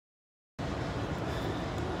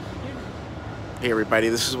Hey everybody,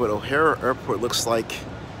 this is what O'Hare Airport looks like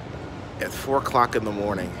at 4 o'clock in the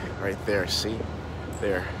morning. Right there, see?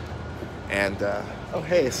 There. And, oh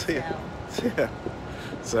hey, see ya. See ya.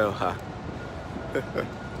 So,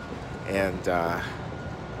 and,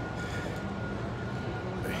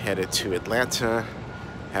 we're headed to Atlanta,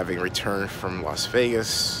 having returned from Las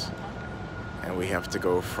Vegas. And we have to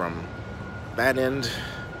go from that end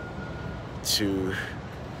to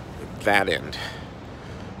that end.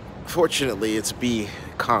 Fortunately, it's B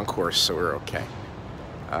concourse, so we're okay.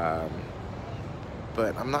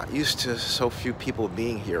 But I'm not used to so few people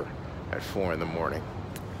being here at 4 in the morning.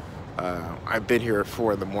 I've been here at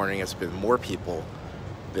 4 in the morning. It's been more people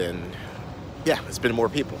than, yeah, it's been more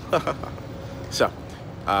people. So,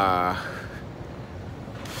 I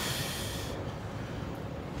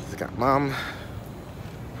got Mom.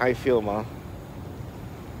 How you feel, Mom?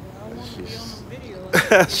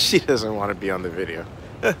 She doesn't want to be on the video.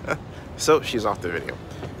 So she's off the video.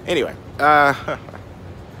 Anyway,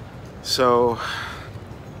 so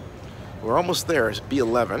we're almost there. It's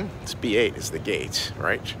B11. It's B8 is the gate,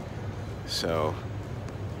 right? So,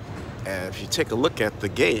 and if you take a look at the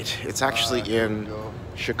gate, it's actually in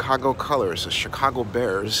Chicago colors. The Chicago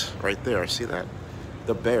Bears, right there. See that?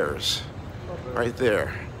 The Bears, right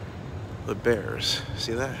there. The Bears.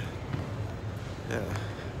 See that? Yeah.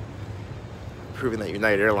 Proving that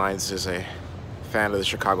United Airlines is a fan of the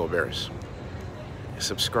Chicago Bears.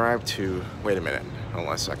 Subscribe to, wait a minute, hold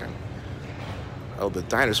on a second. Oh, the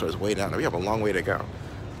dinosaur is way down. We have a long way to go.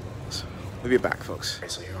 So, we'll be back, folks. Okay,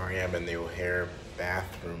 so here I am in the O'Hare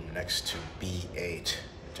bathroom next to B8,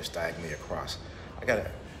 just diagonally across. I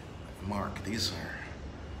gotta mark, these are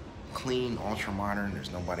clean, ultra modern,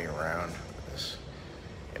 there's nobody around. Look at this,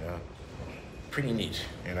 you know, pretty neat,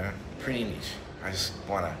 you know, pretty neat. I just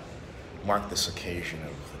wanna mark this occasion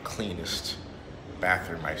of the cleanest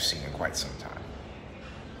bathroom I've seen in quite some time.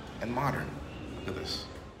 And modern. Look at this.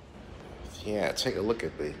 Yeah, take a look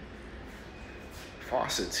at the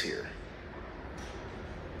faucets here.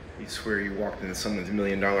 You'd swear you walked into someone's $1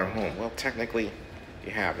 million home. Well, technically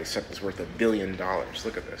you have, except it's worth $1 billion.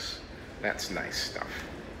 Look at this. That's nice stuff.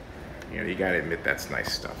 You know, you gotta admit that's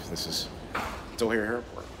nice stuff. This is, it's O'Hare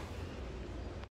Airport.